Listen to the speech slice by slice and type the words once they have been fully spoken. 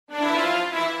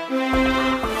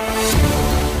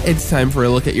It's time for a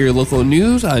look at your local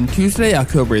news on Tuesday,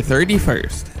 October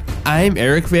 31st. I'm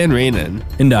Eric Van Rainen.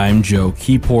 And I'm Joe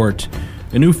Keyport.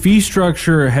 A new fee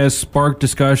structure has sparked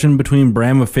discussion between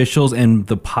Bram officials and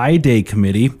the Pi Day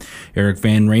Committee. Eric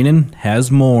Van Rainen has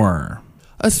more.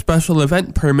 A special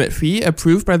event permit fee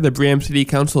approved by the Bram City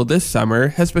Council this summer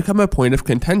has become a point of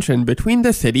contention between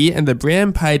the city and the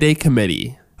Bram Pi Day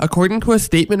Committee. According to a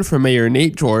statement from Mayor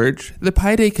Nate George, the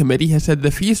Pi Day Committee has said the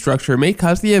fee structure may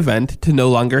cause the event to no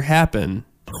longer happen.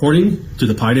 According to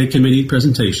the Pi Day Committee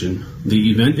presentation, the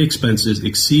event expenses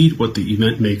exceed what the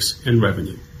event makes in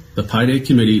revenue. The Pi Day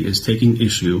Committee is taking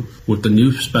issue with the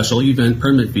new special event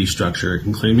permit fee structure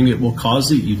and claiming it will cause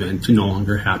the event to no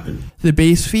longer happen. The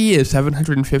base fee is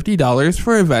 $750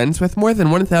 for events with more than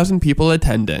 1,000 people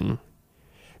attending.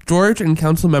 George and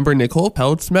Councilmember Nicole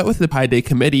Peltz met with the Pi Day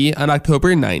Committee on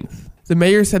October 9th. The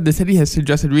mayor said the city has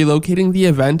suggested relocating the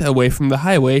event away from the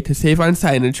highway to save on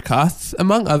signage costs,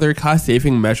 among other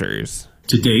cost-saving measures.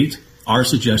 To date, our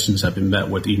suggestions have been met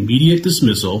with immediate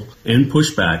dismissal and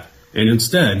pushback, and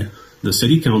instead, the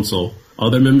city council,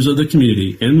 other members of the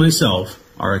community, and myself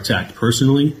are attacked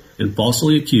personally and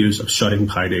falsely accused of shutting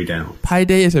Pi Day down. Pi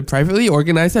Day is a privately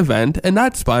organized event and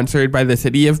not sponsored by the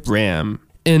city of Bram.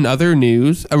 In other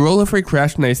news, a rollover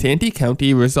crash in Isanti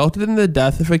County resulted in the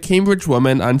death of a Cambridge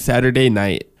woman on Saturday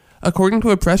night. According to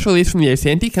a press release from the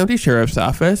Isanti County Sheriff's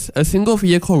Office, a single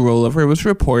vehicle rollover was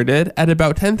reported at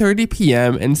about 10:30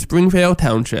 p.m. in Springvale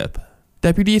Township.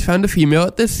 Deputies found a female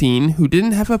at the scene who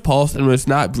didn't have a pulse and was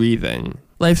not breathing.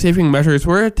 Life-saving measures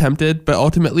were attempted but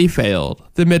ultimately failed.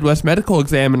 The Midwest Medical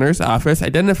Examiner's Office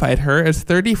identified her as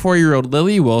 34-year-old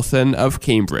Lily Wilson of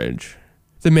Cambridge.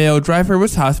 The male driver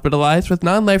was hospitalized with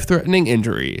non-life-threatening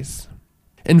injuries.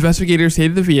 Investigators say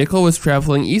the vehicle was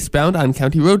traveling eastbound on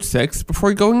County Road 6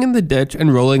 before going in the ditch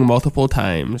and rolling multiple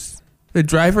times. The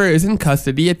driver is in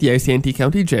custody at the Isanti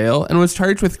County Jail and was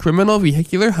charged with criminal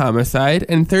vehicular homicide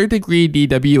and third-degree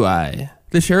DWI.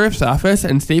 The Sheriff's Office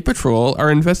and State Patrol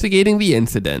are investigating the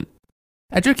incident.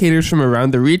 Educators from around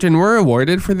the region were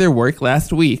awarded for their work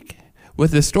last week.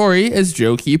 With the story is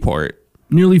Joe Keyport.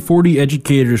 Nearly 40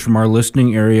 educators from our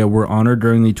listening area were honored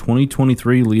during the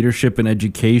 2023 Leadership and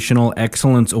Educational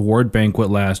Excellence Award Banquet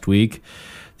last week.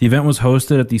 The event was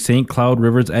hosted at the St. Cloud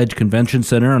River's Edge Convention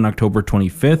Center on October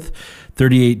 25th.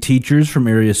 38 teachers from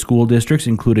area school districts,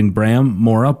 including Bram,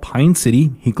 Mora, Pine City,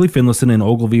 Hinkley Finlayson, and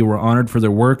Ogilvie, were honored for their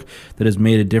work that has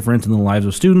made a difference in the lives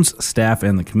of students, staff,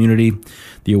 and the community.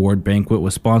 The award banquet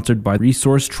was sponsored by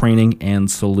Resource Training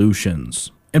and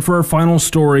Solutions. And for our final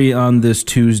story on this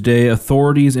Tuesday,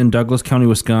 authorities in Douglas County,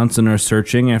 Wisconsin are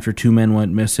searching after two men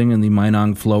went missing in the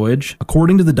Minong flowage.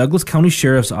 According to the Douglas County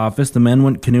Sheriff's Office, the men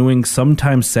went canoeing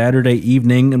sometime Saturday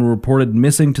evening and were reported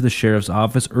missing to the Sheriff's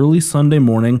Office early Sunday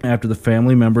morning after the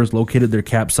family members located their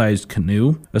capsized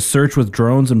canoe. A search with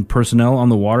drones and personnel on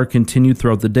the water continued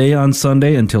throughout the day on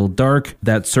Sunday until dark.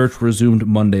 That search resumed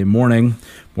Monday morning.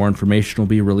 More information will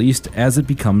be released as it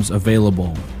becomes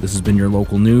available. This has been your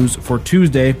local news for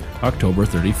Tuesday, October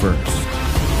 31st.